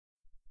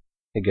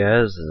Hey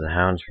guys, this is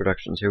Houndz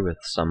Productions here with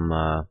some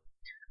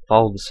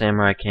Follow the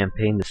Samurai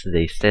campaign. This is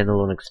a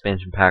standalone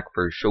expansion pack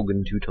for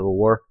Shogun 2 Total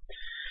War.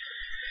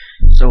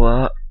 So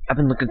I've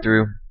been looking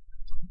through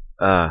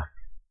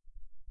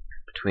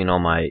between all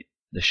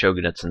the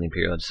Shogunates and the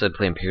Imperial. I decided to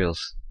play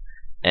Imperials,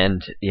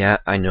 and yeah,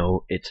 I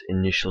know its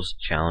initial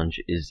challenge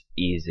is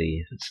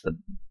easy. It's the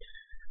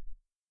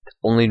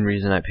only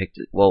reason I picked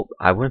it. Well,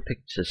 I wouldn't pick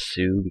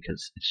Sue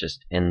because it's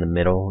just in the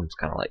middle. It's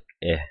kind of like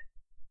eh.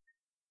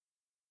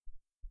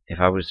 If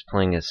I was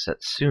playing as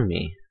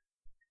Satsumi,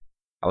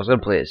 I was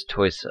gonna play as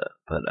Toisa,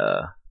 but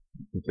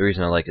the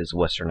reason I like it is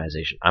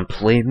westernization. I'm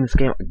playing this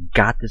game. I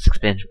got this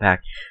expansion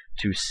pack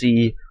to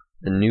see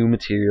the new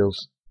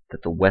materials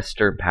that the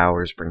Western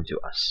powers bring to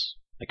us,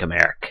 like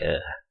America.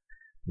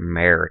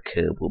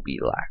 America will be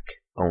like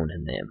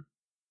owning them.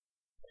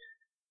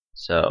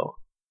 So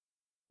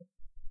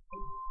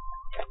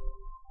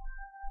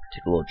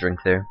take a little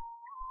drink there.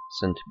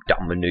 Send to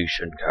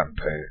domination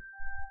campaign.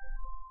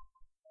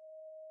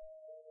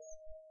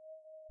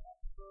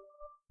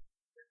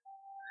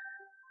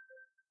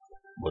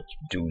 Let's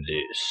do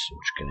this. I'm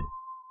just kidding.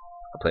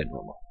 I played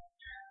normal.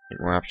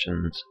 More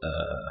options.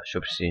 Show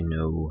proceed.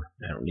 No,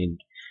 I don't need.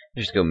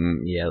 Just go.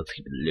 Yeah, let's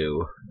keep it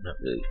low. Not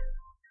really.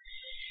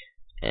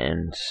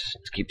 And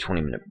let's keep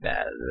 20-minute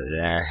bad.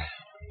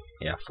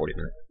 Yeah,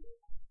 40-minute.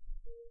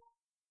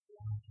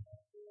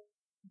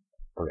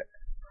 Okay.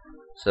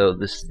 So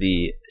this is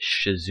the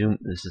Shizumi.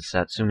 This is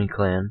Satsumi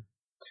clan.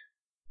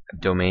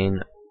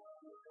 Domain.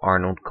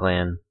 Arnold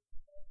clan.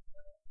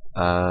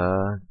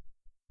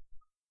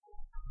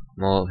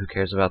 Well, who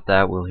cares about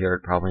that? We'll hear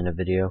it probably in a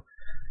video.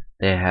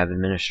 They have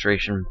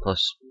administration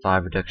plus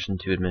 5 reduction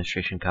to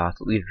administration cost.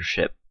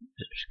 Leadership,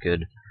 which is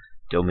good.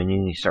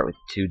 Dominion, you start with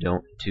two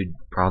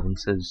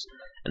provinces,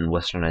 and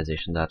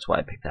westernization. That's why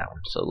I picked that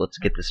one. So let's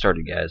get this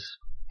started, guys.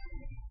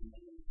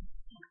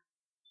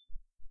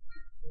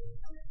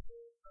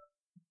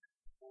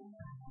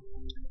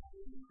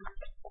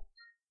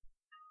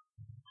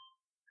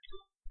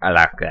 I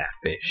like that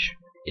fish.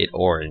 It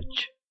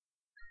orange.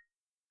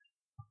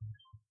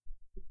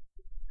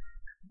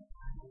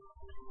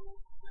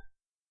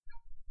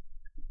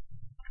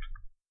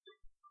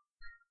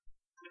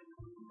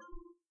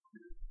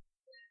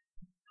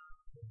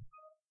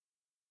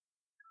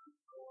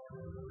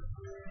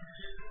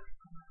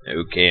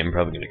 Okay, I'm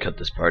probably going to cut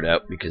this part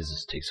out because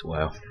this takes a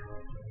while.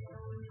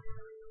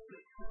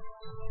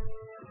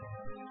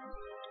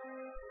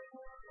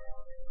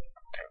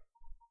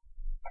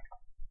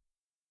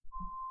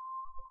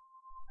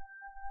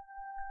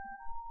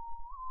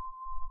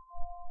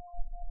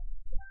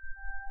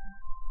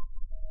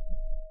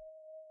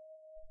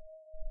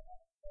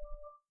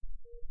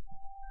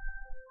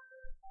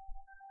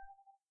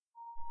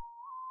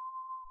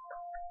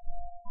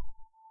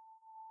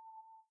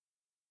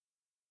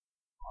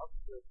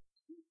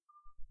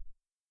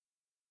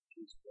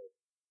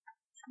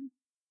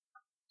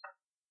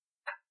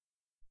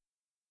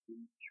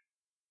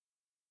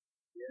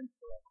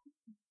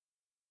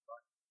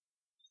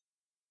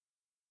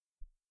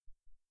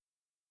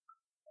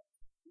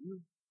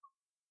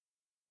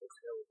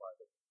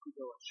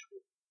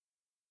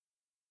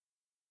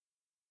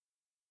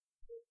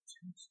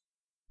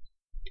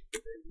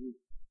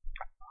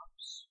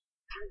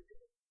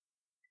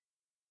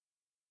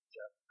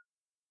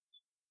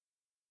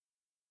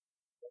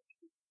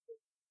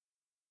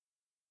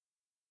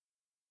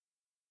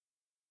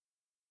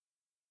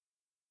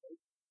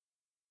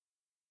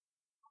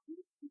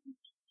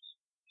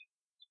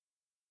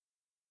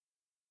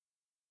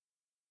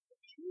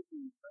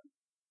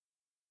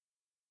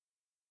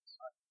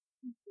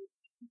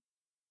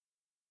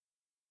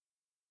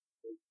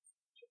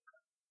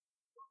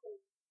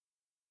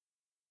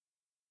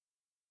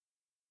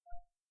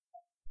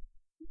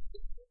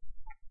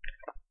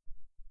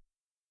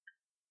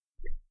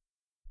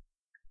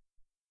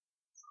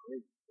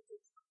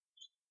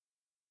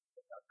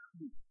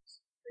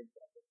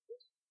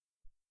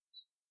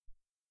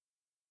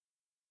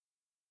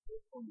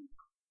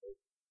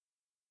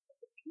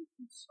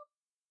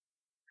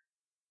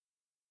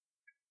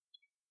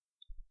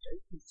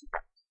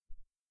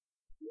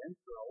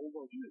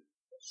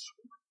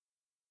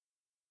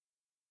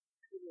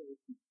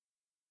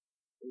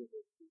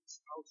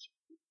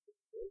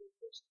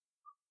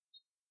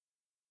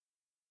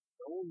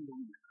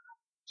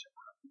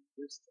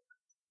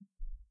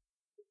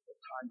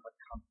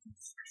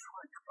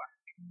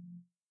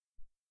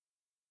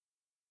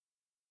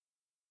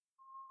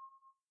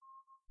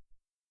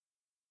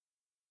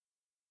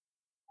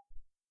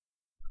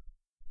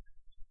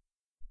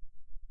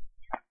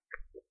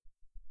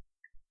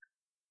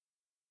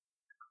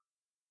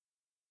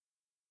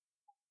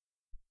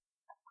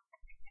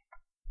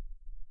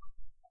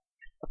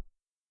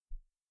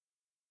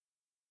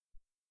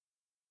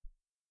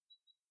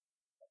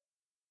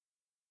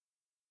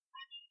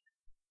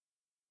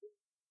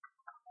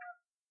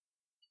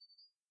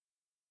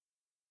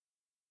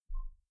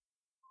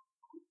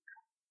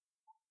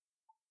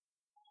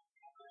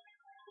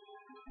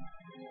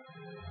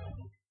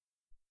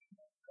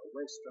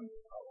 Western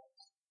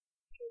powers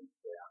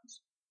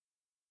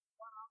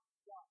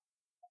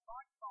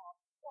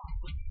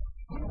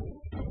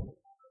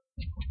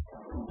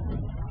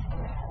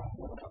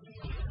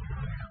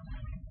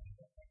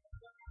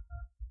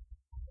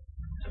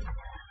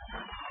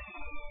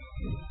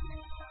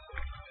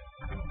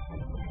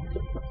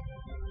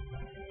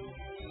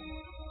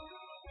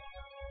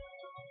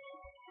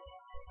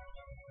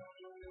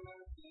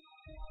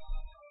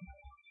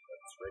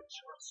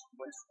treacherous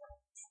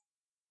wastelands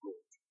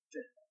brought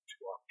death to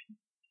our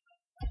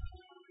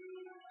people.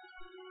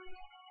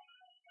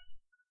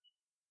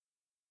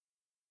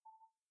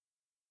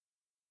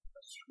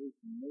 The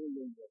Shogun no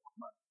longer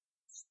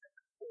commands and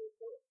four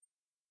worlds.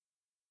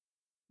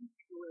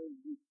 Imperial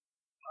rule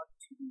had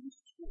to be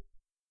restored.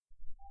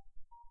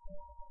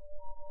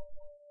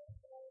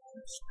 To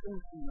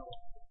strengthen our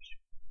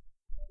nation,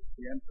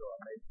 the Emperor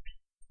made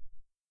peace.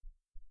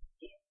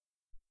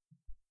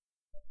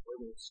 We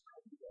will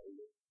study the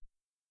law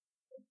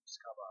and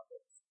discover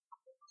their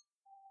secrets.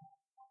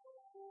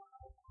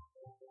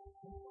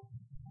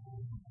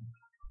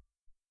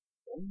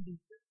 Only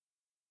then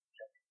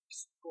can we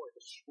destroy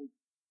the Shogun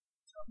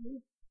and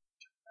move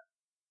Japan.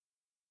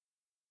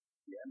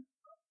 The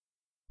Emperor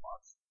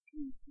must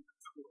be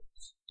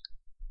victorious.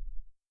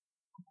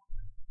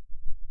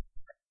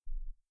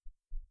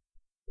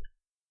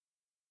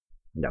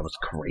 That was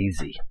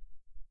crazy.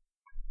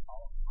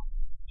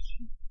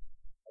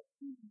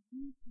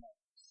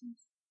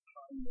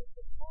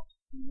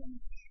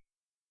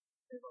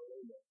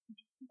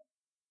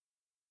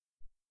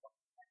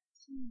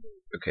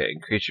 Okay,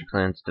 increase your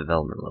clan's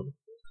development level.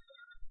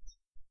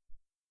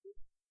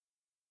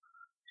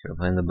 We're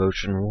playing the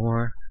Boshin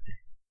War.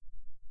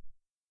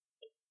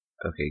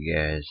 Okay,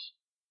 guys.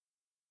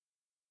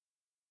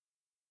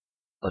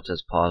 Let's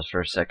just pause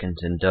for a second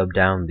and dub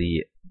down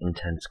the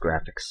intense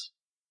graphics.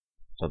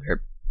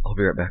 I'll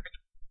be right back.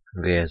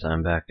 Okay, guys,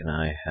 I'm back and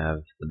I have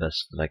the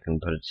best that I can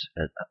put it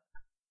at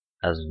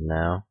as of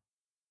now.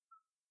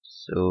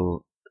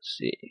 So, let's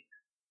see.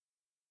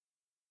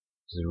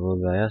 This is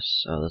ruled by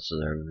us. Oh, this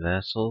is our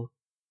vassal.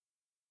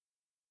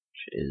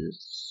 Which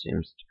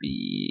seems to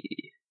be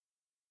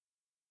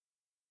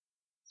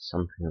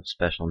something of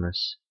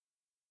specialness.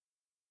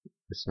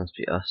 This must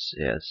be us.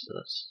 Yeah, this is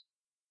us.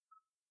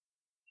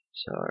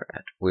 So, we're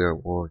at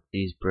war with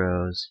these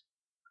bros.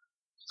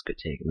 Let's go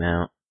take them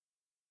out.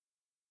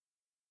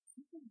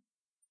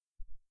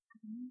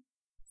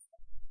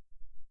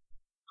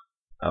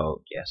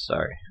 Oh, yeah,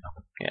 sorry.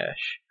 Oh,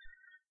 gosh.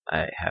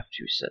 I have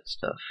to set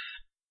stuff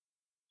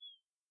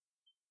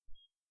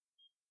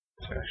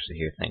to actually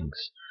hear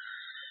things.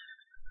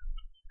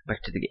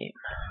 Back to the game.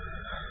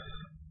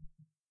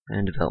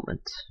 And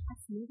development.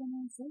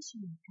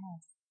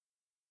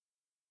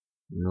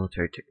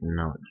 Military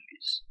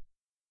technologies.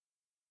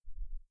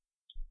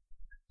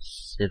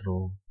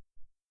 Civil.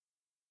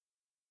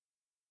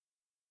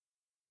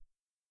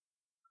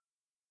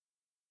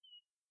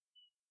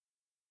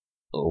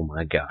 Oh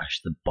my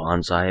gosh, the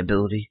bonsai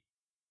ability.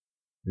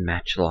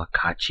 Matchlock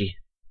Hachi.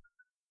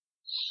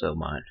 So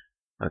mine.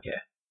 Okay.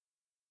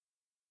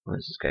 What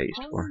is this guy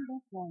used for?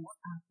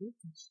 Are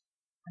British,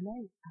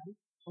 American,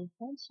 or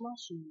French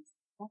nationals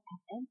that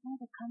have entered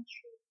the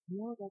country in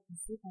order to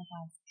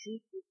supervise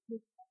troop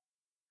recruitment,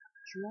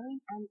 train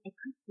and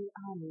equip the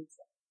armies.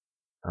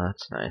 Oh,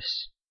 that's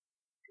nice.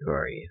 Who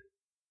are you?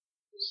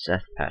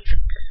 Seth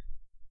Patrick.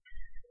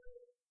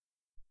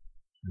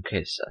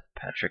 Okay, Seth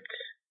Patrick.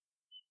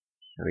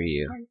 Who are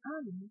you? An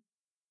army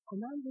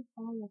commanded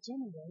by a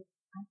general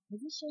and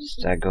positioned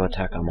Stago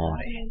inside the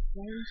Takamori. government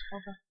range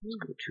of a Let's fleet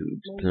go to may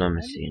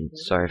diplomacy, and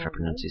benefit sorry if I from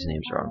pronounce these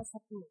names naval wrong. air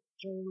support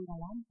during the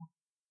land attack.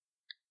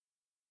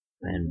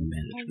 Land In these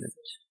management.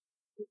 cases,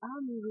 the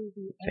army will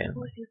be able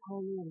Family. to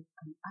call in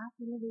an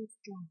artillery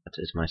strike That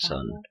is my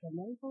son. via the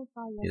naval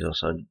fire He's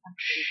also support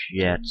factory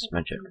yeah, in it's the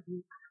my joke.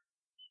 Caribbean.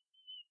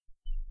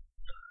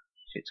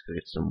 Let's go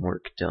get some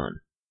work done.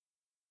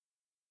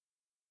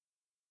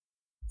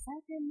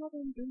 Certain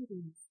modern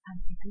buildings and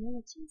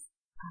technologies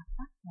are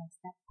factors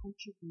that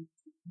contribute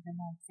to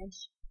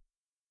modernization.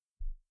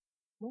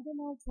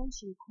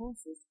 Modernization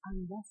causes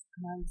unrest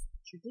amongst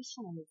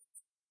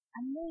traditionalists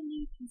and may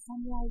lead to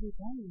samurai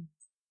rebellions.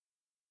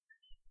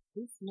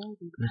 This may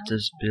be Let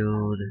us countered by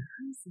build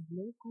increasing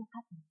local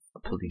happiness a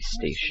police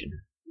station.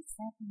 with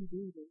certain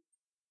buildings,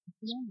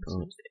 Build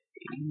technologies,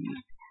 and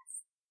characters.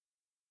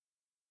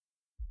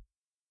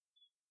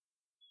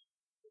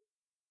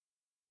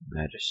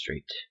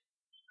 magistrate.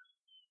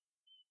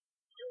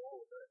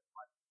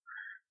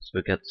 So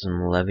we got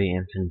some levy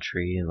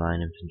infantry,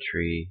 line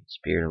infantry,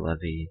 spear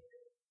levy,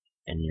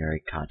 and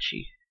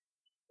Yarikachi.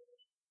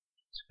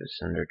 Let's go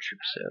send our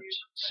troops out.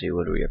 Let's see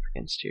what are we up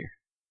against here.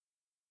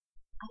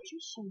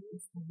 Attrition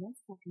is the loss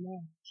of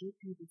men due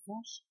to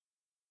desertion,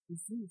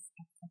 disease,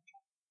 etc.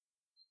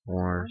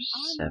 War An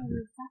army 7.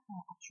 will suffer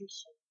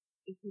attrition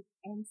if it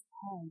ends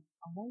home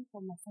away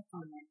from a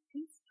settlement.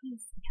 This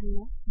peace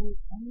cannot move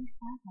any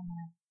further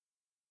now.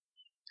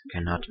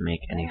 Cannot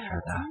make any There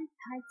are further. two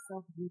types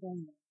of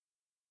rebellion.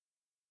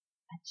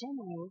 A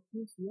general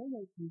whose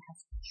loyalty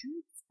has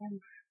true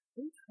strength.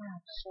 This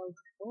type shows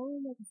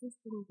all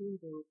existing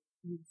buildings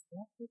in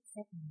respective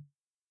settlements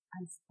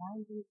and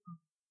standing up.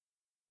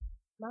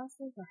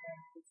 Masses of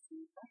them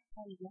receive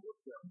better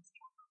local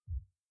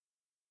construction.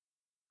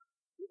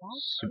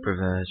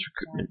 Supervised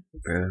recruitment,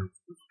 bro.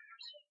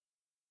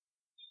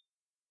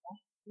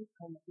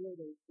 From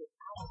buildings to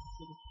add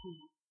to the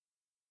team,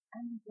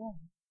 and then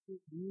to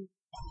new.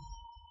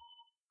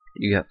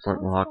 You got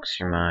flintlocks,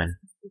 you're mine.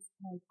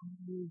 deployed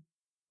underneath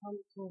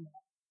California.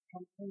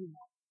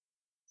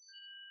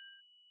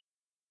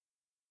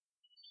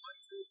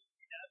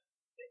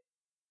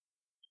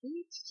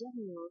 Each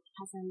general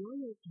has a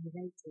loyalty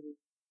rating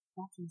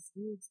that is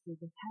used to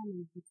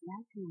determine his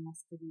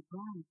likeliness to be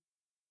bribed,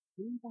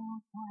 either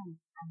one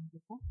and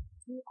back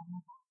to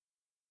another.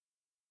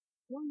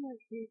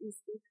 Loyalty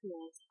is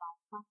influenced by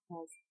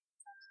factors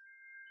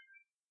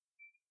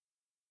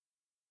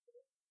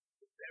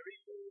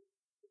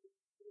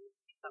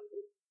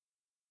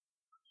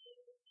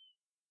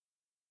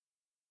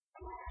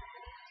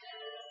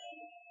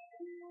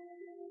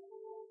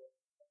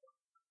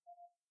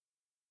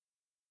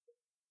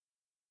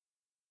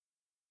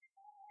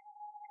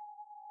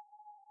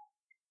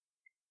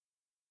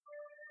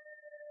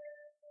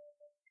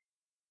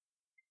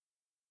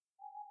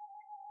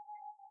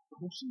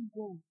The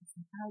Shogun is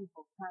a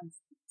powerful crime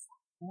space.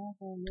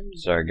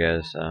 Sorry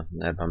guys, I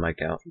had my mic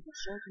out. To the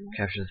Shogun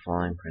Capture the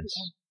following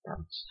Prince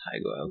Houndz.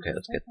 Okay,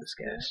 let's get this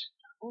guys.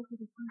 or to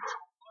the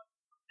future.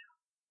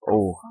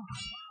 Oh,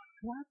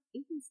 What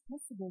it is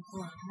possible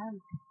for a clan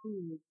to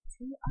field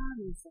 2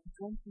 armies of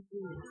 20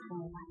 units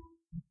for life,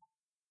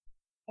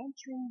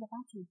 entering the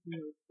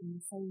battlefield in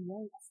the same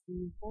way as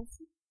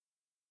reinforcement.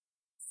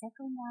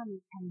 Second army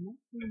cannot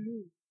be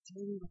moved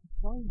during the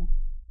deployment.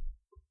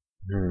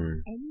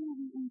 Any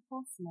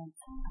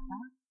reinforcements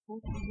above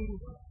 40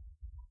 units.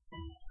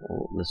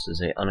 well, this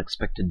is a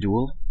unexpected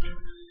duel,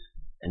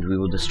 and we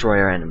will destroy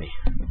our enemy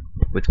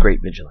with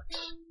great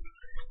vigilance,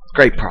 with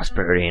great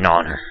prosperity and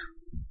honor.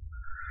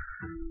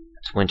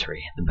 It's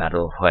wintry, the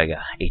Battle of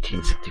Huega,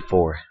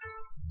 1864.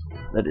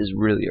 That is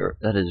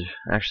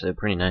actually a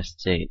pretty nice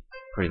date,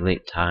 pretty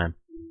late time.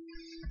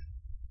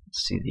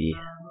 Let's see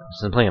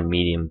since I'm playing a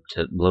medium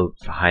to low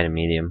to high to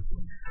medium,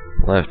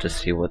 we'll have to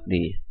see what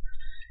these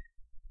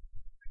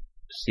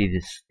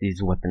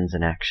weapons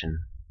in action.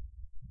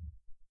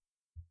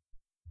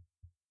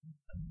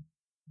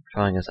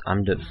 Telling us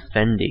I'm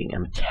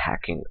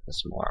attacking with a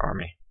small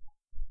army.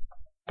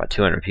 About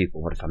 200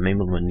 people. What if I'm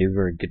able to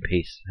maneuver at good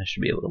pace? I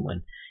should be able to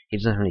win. He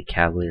doesn't have any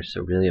cavaliers,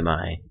 so really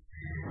my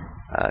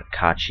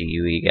Kachi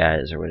Yui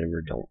guys or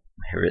whatever don't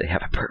really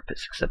have a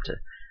purpose except to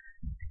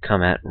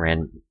come at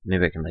random.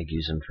 Maybe I can like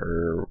use them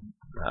for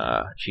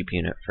cheap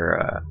unit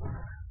for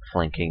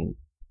flanking,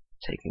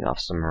 taking off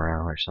some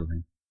morale or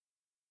something.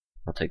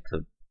 I'll take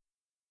the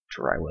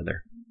dry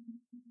weather.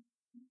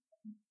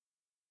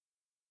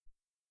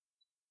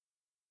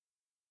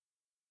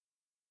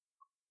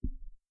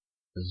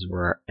 This is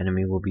where our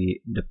enemy will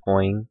be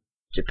deploying.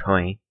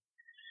 Okay,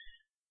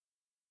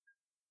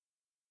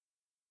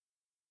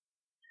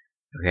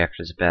 after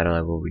this battle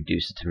I will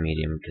reduce it to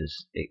medium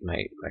because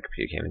my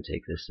computer can't even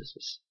take this. This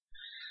is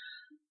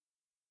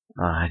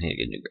I need to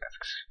get a new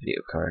graphics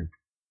video card.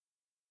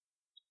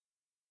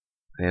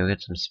 Okay, we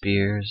got some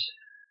spears.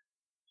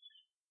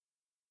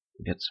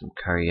 We got some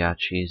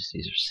Kariachis.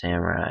 These are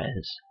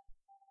samurais.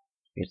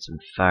 We got some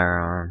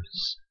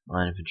firearms.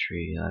 Line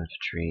infantry, line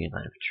infantry,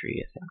 line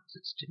infantry. I think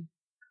it's 2.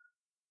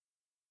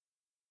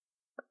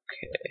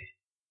 Okay.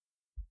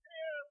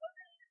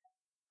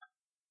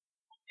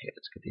 Okay,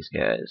 let's get these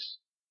guys.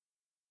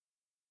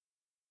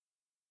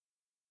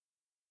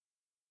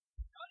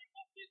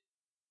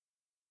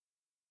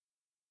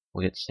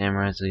 We'll get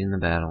samurais leading the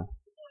battle.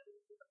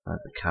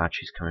 The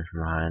Kachi's coming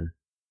from behind.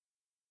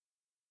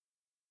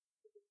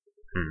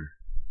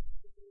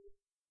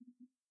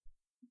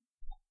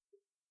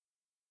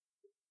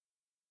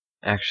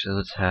 Actually,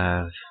 let's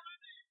have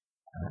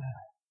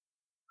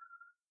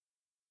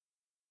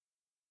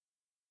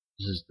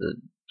this is the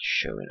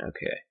Shogun.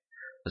 Okay,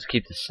 let's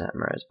keep the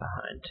samurais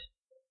behind.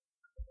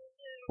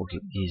 We'll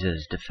keep these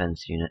as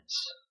defense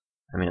units.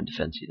 I mean, not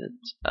defense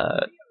units.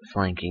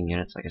 Flanking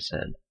units, like I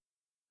said.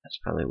 That's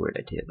probably a weird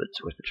idea, but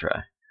it's worth a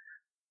try.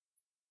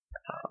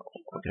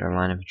 We'll get our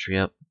line infantry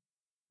up.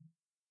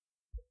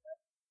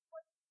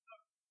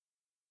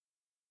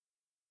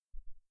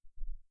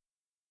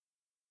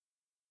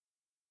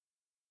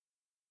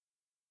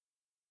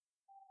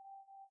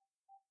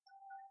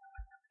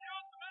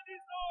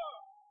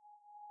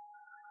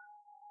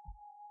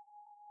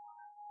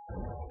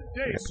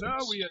 Today, sir,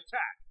 we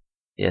attack.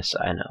 Yes,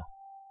 I know.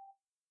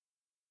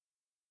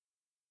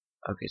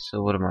 Okay,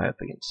 so what am I up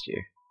against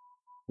here?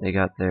 They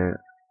got their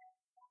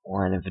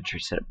line infantry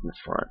set up in the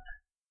front.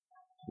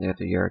 They got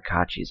their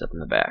Yarikachis up in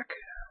the back.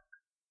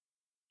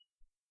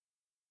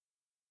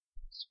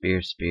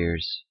 Spears.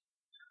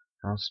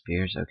 Oh,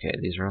 spears. Okay,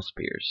 these are all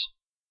spears.